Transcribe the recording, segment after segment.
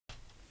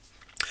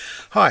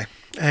Hi,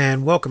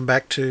 and welcome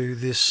back to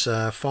this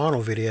final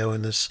video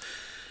in this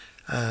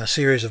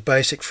series of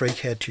basic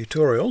FreeCAD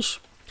tutorials.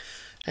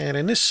 And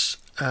in this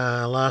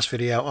last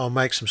video I'll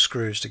make some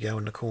screws to go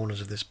in the corners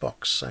of this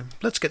box. So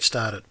let's get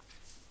started.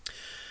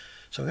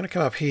 So I'm going to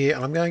come up here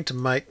and I'm going to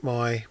make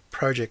my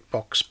project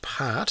box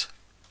part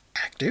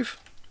active.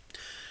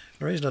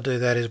 The reason I do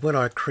that is when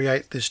I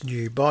create this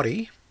new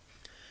body,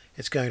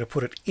 it's going to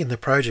put it in the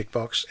project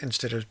box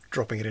instead of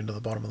dropping it into the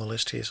bottom of the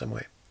list here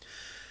somewhere.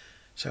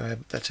 So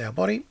that's our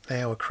body.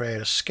 Now we'll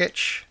create a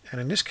sketch, and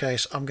in this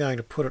case I'm going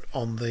to put it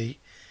on the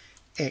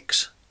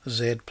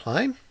XZ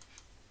plane,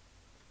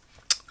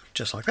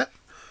 just like that.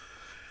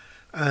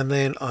 And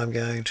then I'm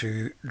going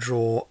to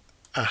draw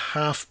a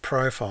half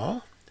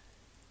profile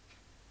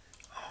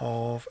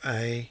of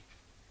a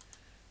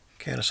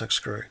countersunk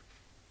screw.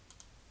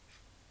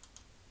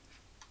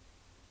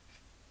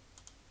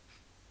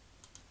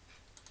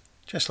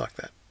 Just like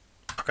that.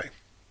 Okay.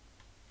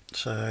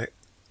 So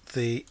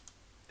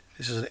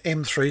this is an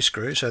M3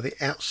 screw, so the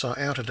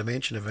outer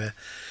dimension of an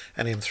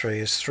M3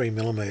 is 3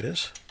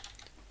 millimeters.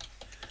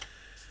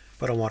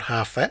 But I want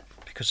half that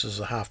because this is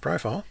a half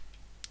profile,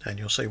 and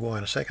you'll see why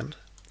in a second.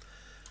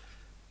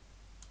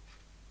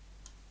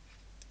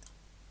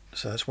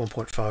 So that's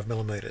 1.5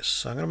 millimeters.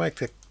 So I'm going to make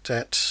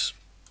that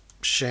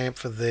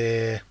chamfer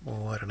there,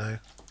 well, I don't know,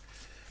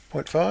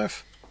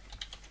 0.5.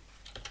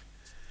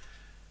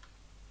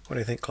 What do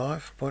you think,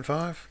 Clive?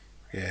 0.5?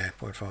 Yeah,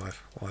 0.5.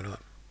 Why not?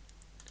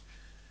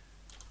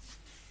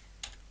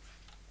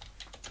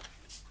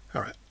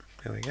 Alright,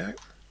 there we go.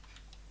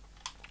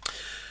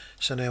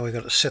 So now we've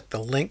got to set the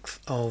length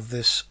of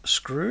this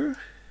screw.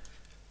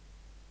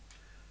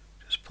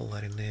 Just pull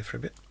that in there for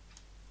a bit.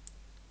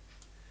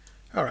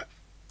 Alright,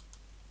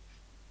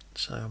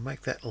 so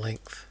make that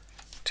length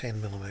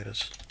 10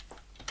 millimeters.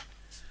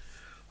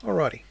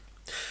 Alrighty.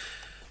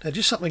 Now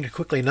just something to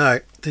quickly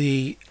note,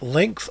 the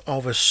length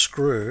of a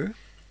screw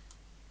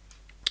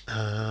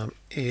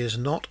is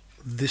not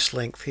this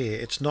length here.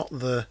 It's not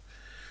the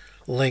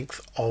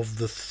length of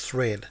the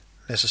thread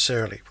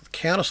necessarily. With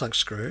countersunk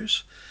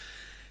screws,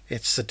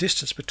 it's the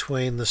distance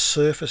between the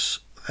surface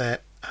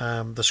that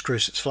the screw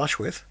sits flush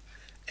with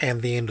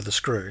and the end of the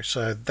screw.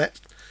 So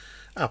that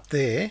up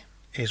there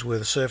is where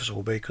the surface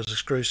will be, because the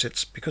screw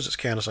sits, because it's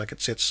countersunk,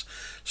 it sits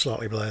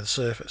slightly below the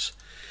surface.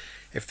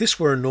 If this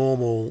were a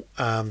normal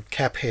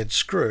cap head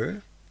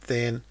screw,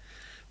 then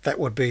that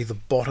would be the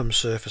bottom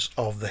surface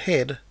of the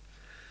head,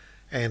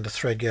 and the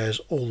thread goes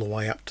all the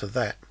way up to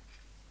that.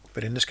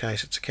 But in this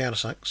case it's a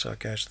countersunk, so it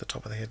goes to the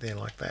top of the head there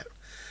like that.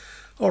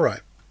 Alright,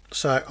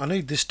 so I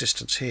need this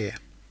distance here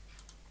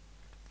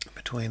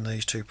between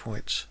these 2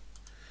 points.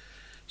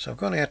 So I've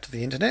gone out to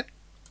the internet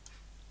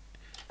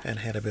and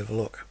had a bit of a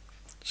look.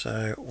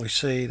 So we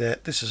see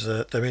that this is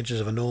the dimensions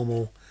of a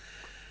normal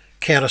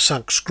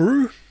countersunk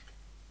screw.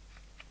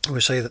 We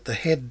see that the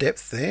head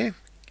depth there,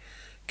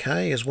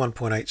 K, is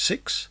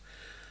 1.86.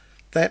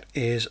 That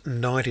is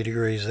 90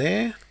 degrees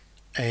there.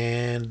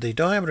 And the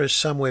diameter is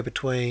somewhere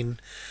between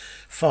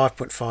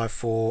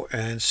 5.54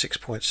 and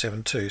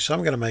 6.72. So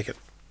I'm going to make it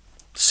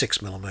 6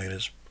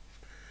 millimeters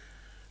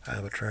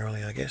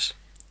arbitrarily, I guess.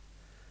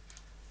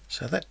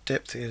 So that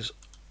depth is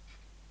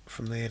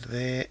from there to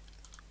there.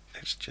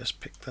 Let's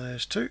just pick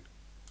those two.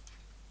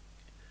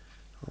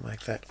 We'll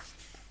make that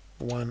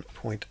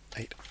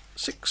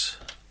 1.86.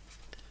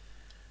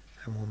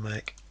 And we'll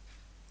make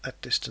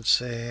that distance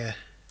there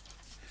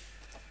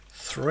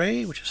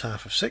 3, which is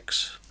half of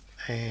 6.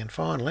 And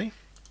finally,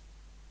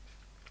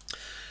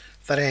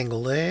 that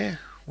angle there,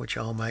 which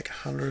I'll make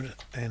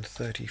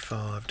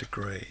 135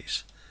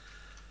 degrees.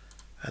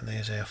 And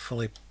there's our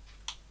fully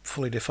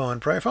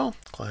defined profile.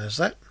 Close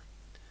that.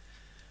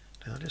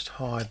 Now I'll just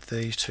hide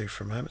these two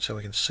for a moment so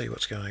we can see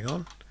what's going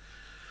on.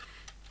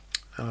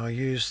 And I'll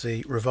use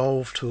the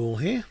revolve tool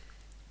here.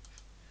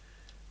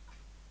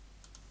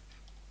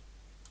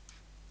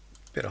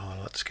 Bit of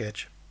highlight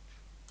sketch.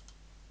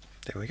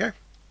 There we go.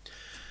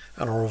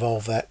 And I'll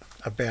revolve that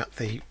about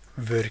the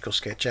vertical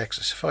sketch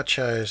axis. If I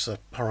chose the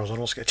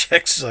horizontal sketch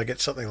axis, I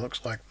get something that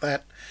looks like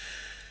that.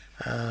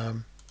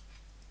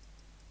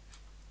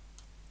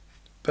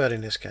 But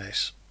in this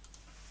case,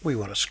 we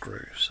want a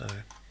screw. So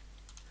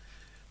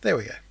there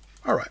we go.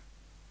 Alright.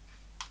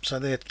 So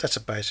that's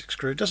a basic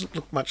screw. It doesn't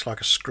look much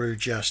like a screw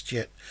just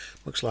yet.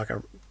 Looks like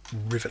a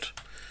rivet.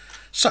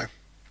 So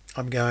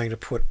I'm going to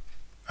put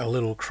a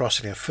little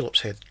cross in our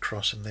Phillips head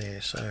cross in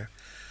there. So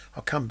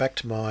I'll come back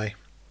to my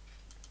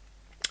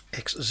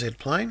XZ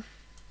plane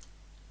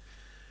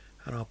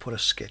and I'll put a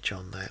sketch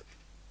on that.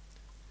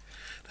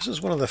 This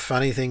is one of the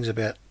funny things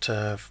about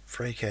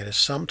FreeCAD, is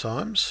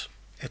sometimes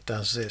it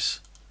does this.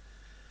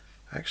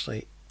 I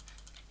actually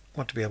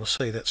want to be able to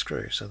see that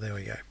screw, so there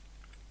we go.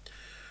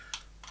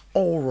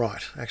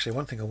 Alright, actually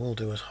one thing I will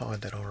do is hide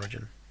that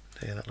origin.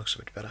 There, that looks a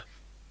bit better.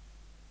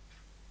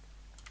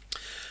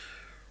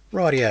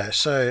 Rightio,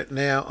 so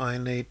now I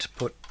need to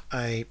put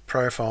a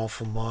profile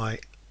for my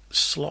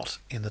slot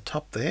in the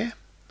top there.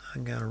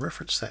 I'm going to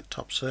reference that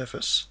top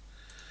surface.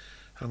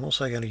 I'm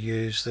also going to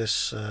use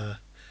this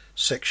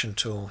section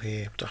tool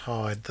here to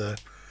hide the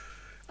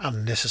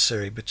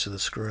unnecessary bits of the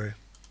screw.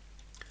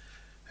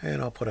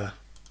 And I'll put a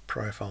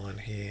profile in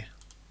here,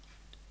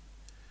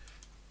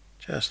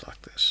 just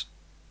like this.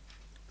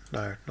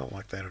 No, not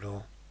like that at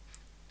all.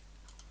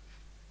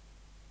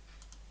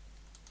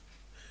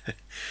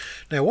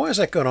 Now, why has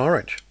that gone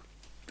orange?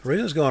 The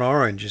reason it's gone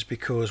orange is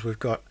because we've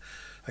got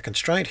a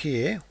constraint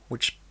here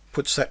which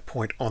puts that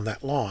point on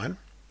that line,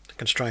 a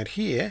constraint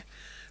here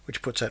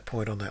which puts that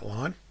point on that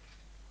line,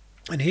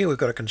 and here we've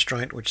got a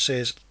constraint which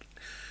says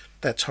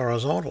that's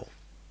horizontal.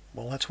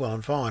 Well, that's well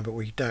and fine, but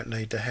we don't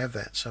need to have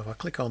that. So if I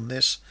click on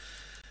this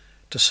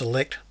to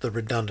select the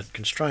redundant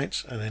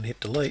constraints and then hit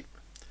delete,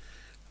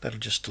 that'll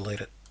just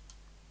delete it.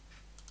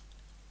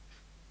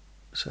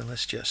 So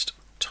let's just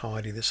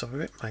tidy this up a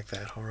bit, make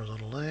that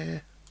horizontal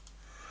there.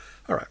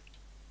 Alright.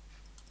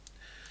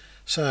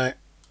 So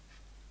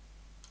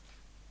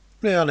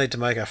now I need to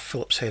make a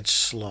Phillips head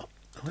slot.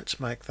 Let's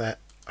make that,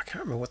 I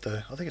can't remember what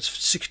I think it's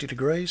 60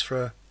 degrees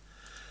for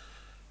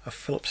a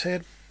Phillips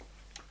head.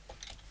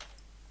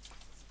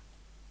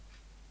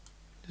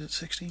 Is it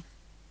 60?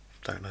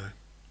 Don't know.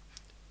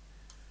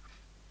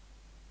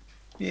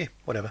 Yeah,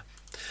 whatever.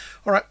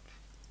 Alright.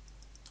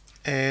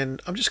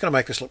 And I'm just going to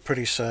make this look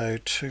pretty, so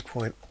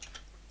 2.5.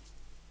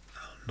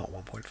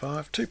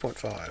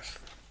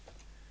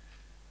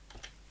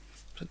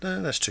 But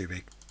no, that's too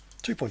big.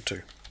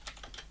 2.2.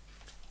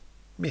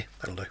 Yeah,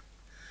 that'll do.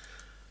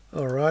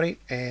 Alrighty,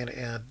 and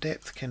our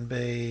depth can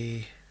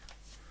be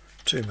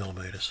 2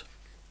 millimeters.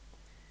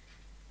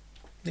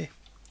 Yeah,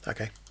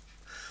 okay.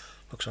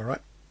 Looks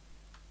alright.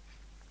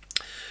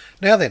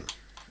 Now then,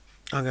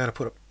 I'm going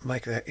to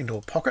make that into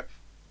a pocket,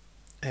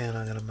 and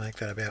I'm going to make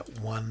that about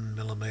 1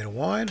 millimeter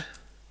wide.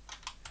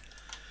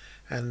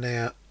 And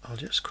now I'll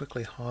just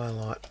quickly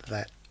highlight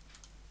that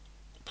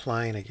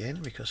plane again,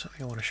 because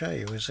something I want to show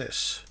you is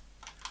this.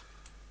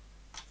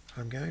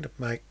 I'm going to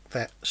make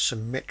that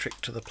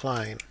symmetric to the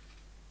plane.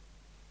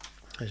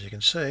 As you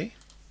can see,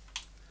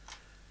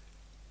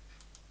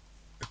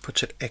 it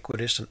puts it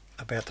equidistant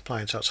about the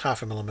plane, so it's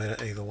 0.5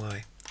 millimeter either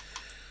way.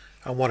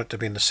 I want it to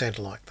be in the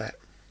center like that,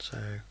 so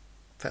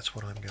that's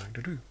what I'm going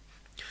to do.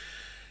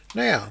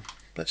 Now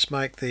let's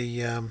make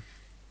the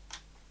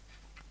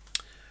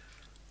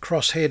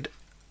crosshead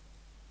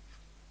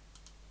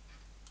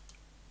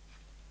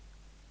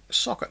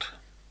socket.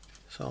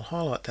 So I'll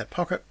highlight that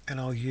pocket and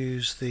I'll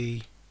use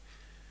the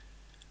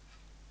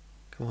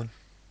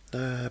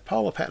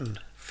polar pattern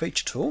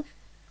feature tool,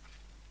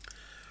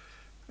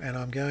 and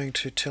I'm going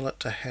to tell it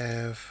to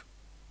have,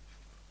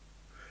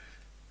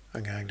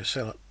 I'm going to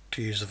tell it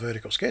to use the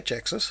vertical sketch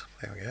axis.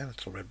 There we go,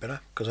 that's a little bit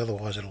better, because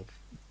otherwise it'll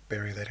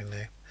bury that in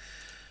there.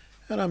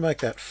 And I make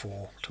that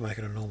 4 to make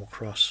it a normal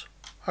cross.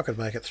 I could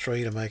make it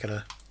 3 to make it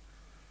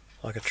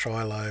like a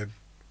tri-lobe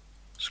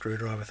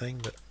screwdriver thing,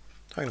 but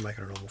I'm going to make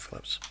it a normal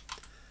Phillips.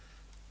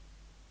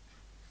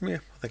 Yeah,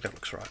 I think that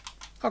looks right.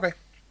 Okay.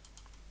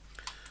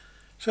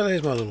 So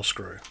there's my little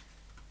screw.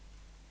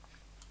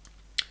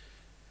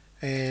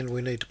 And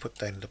we need to put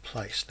that into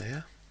place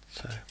now.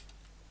 So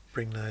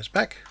bring those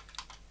back.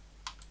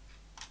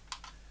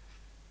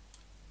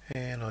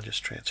 And I'll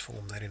just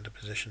transform that into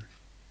position.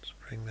 So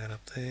bring that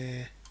up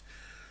there,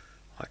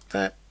 like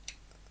that.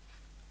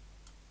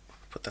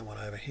 Put that one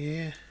over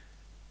here.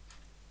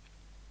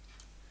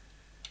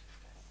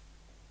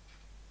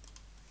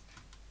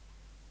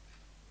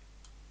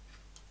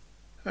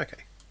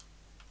 Okay.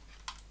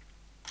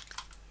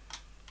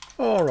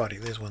 Alrighty,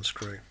 there's one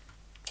screw.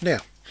 Now,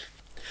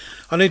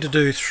 I need to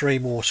do 3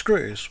 more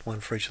screws, one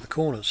for each of the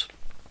corners.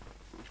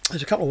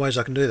 There's a couple of ways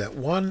I can do that.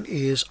 One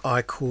is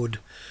I could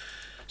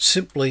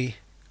simply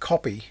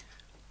copy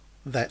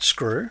that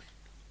screw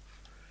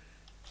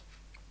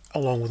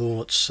along with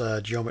all its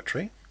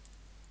geometry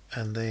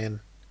and then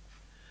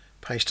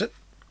paste it.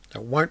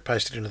 It won't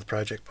paste it into the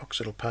project box,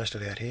 it'll paste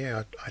it out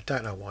here. I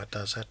don't know why it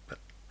does that, but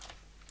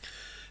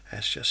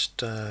that's just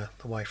the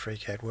way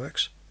FreeCAD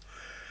works.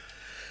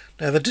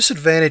 Now the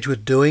disadvantage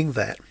with doing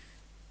that,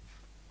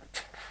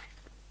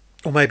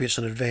 or maybe it's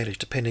an advantage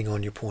depending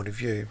on your point of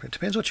view, it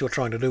depends what you're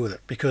trying to do with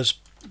it, because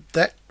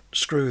that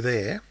screw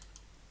there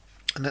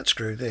and that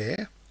screw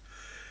there,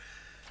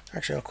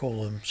 actually I'll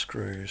call them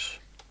screws.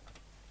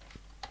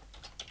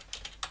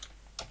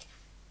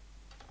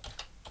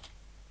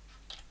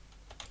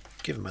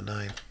 Give them a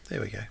name.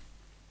 There we go.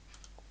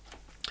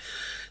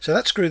 So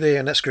that screw there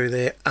and that screw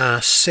there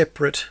are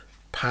separate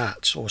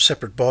parts or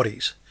separate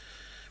bodies,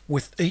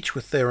 with each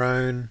with their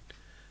own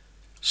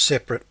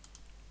separate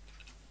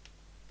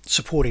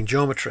supporting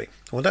geometry.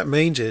 What that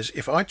means is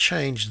if I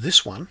change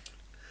this one,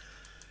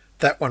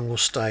 that one will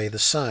stay the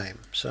same.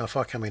 So if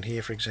I come in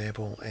here, for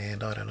example,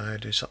 and I don't know,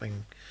 do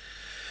something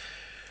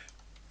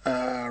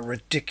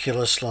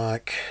ridiculous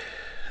like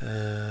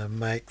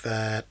make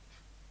that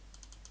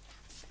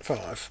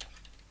 5,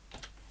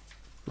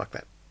 like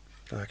that.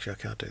 Oh, actually I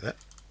can't do that.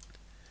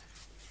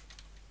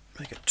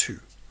 Make it 2.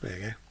 There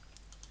you go.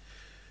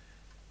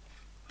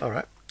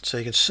 Alright, so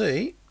you can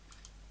see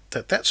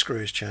that that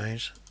screw's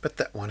changed, but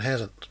that one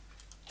hasn't.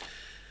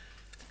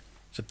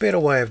 It's a better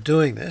way of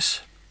doing this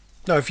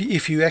No,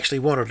 if you actually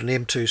wanted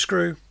an M2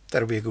 screw,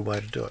 that'll be a good way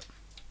to do it.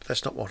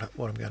 That's not what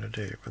I'm going to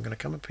do. I'm going to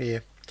come up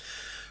here,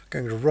 I'm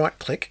going to right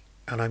click,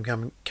 and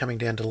I'm coming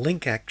down to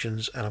link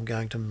actions, and I'm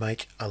going to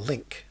make a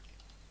link.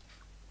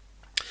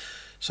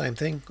 Same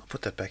thing, I'll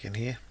put that back in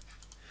here.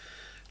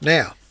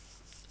 Now,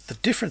 the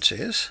difference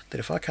is that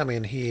if I come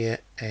in here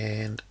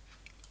and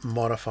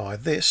modify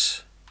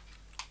this,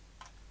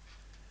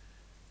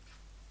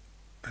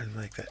 and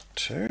make that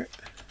 2,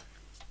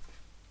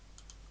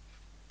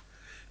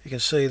 you can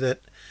see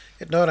that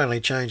it not only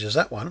changes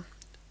that one,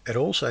 it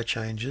also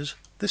changes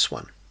this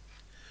one.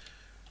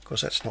 Of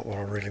course, that's not what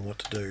I really want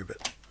to do,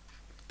 but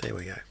there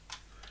we go.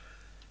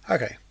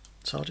 Okay,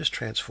 so I'll just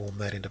transform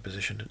that into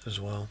position as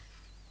well.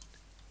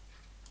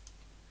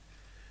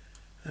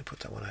 And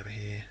put that one over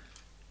here.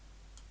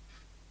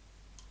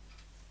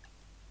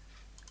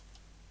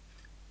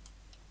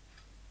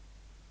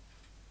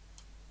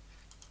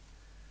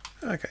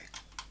 Okay.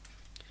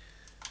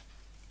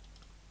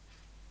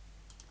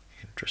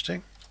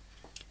 Interesting.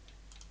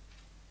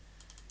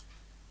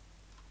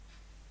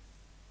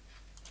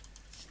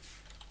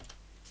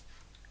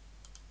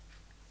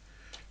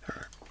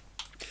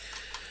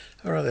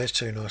 Alright, there's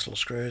 2 nice little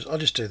screws. I'll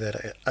just do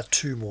that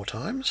 2 more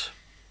times.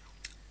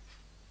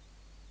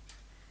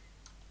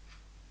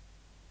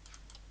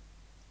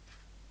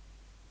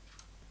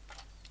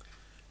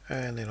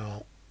 And then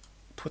I'll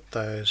put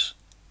those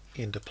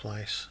into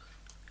place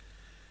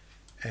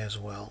as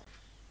well.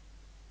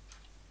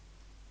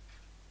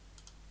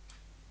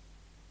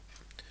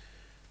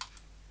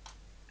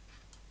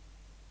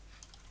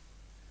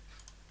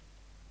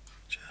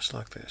 Just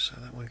like this.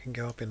 So that one can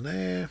go up in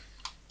there.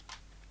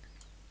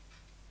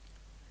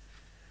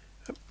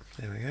 Yep,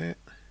 there we go.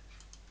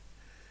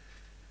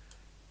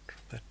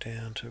 Drop that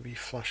down to be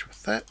flush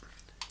with that.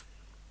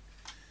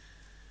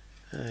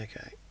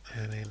 Okay,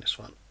 and then this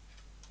one.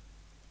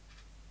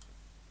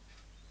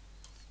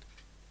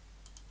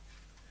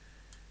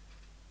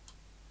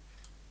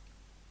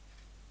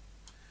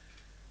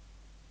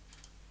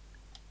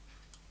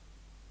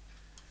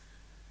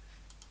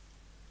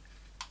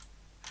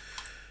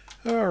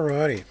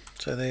 Alrighty,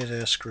 so there's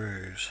our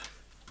screws.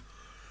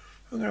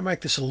 I'm going to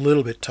make this a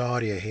little bit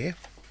tidier here.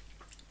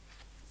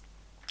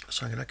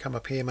 So I'm going to come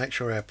up here, make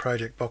sure our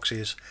project box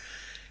is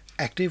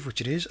active,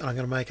 which it is, and I'm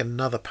going to make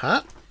another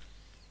part.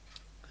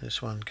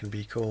 This one can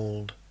be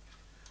called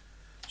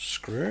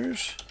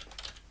screws.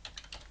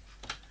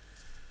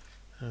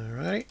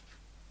 Alrighty,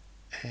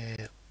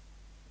 and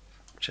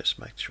just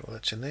make sure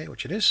that's in there,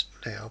 which it is.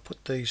 Now I'll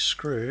put these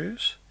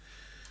screws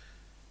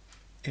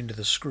into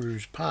the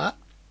screws part.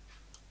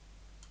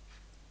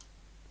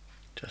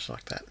 Just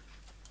like that.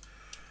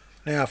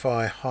 Now if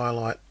I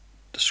highlight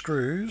the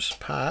screws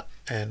part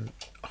and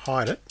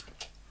hide it,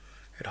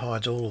 it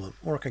hides all of them.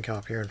 Or I can come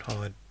up here and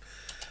hide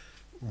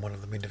one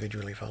of them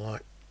individually if I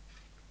like.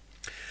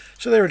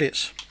 So there it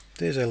is.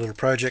 There's our little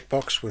project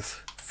box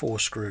with 4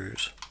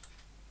 screws.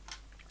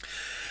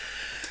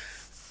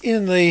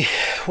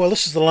 Well,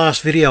 this is the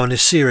last video in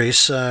this series,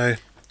 so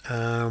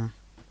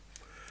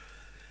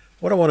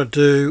what I want to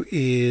do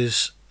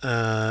is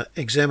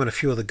examine a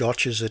few of the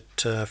gotchas that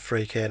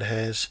FreeCAD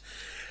has.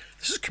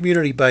 This is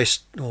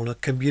community-based or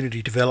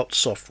community-developed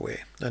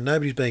software, and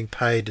nobody's being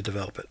paid to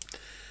develop it.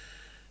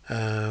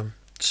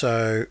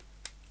 So,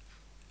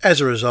 as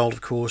a result,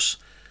 of course,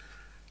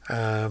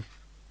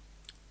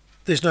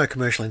 there's no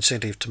commercial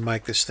incentive to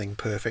make this thing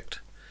perfect.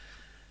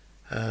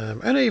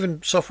 And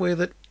even software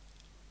that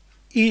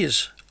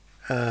is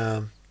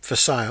for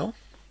sale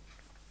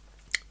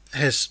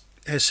has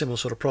similar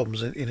sort of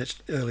problems in its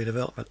early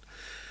development.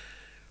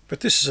 But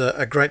this is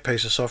a great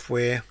piece of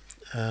software.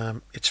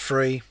 It's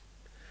free,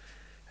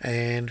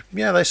 and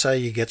yeah, they say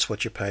you get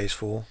what you pays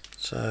for.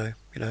 So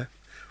we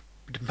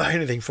didn't pay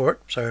anything for it,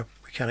 so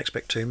we can't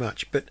expect too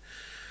much. But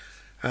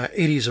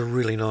it is a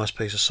really nice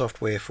piece of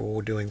software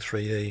for doing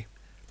 3D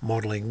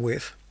modeling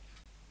with,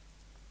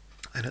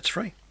 and it's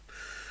free.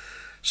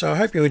 So I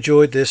hope you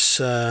enjoyed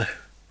this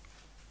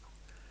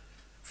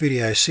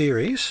video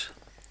series,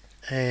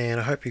 and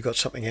I hope you got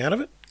something out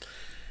of it.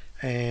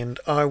 And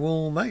I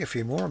will make a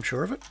few more, I'm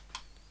sure of it,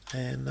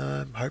 and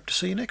hope to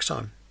see you next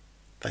time.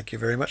 Thank you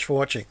very much for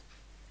watching.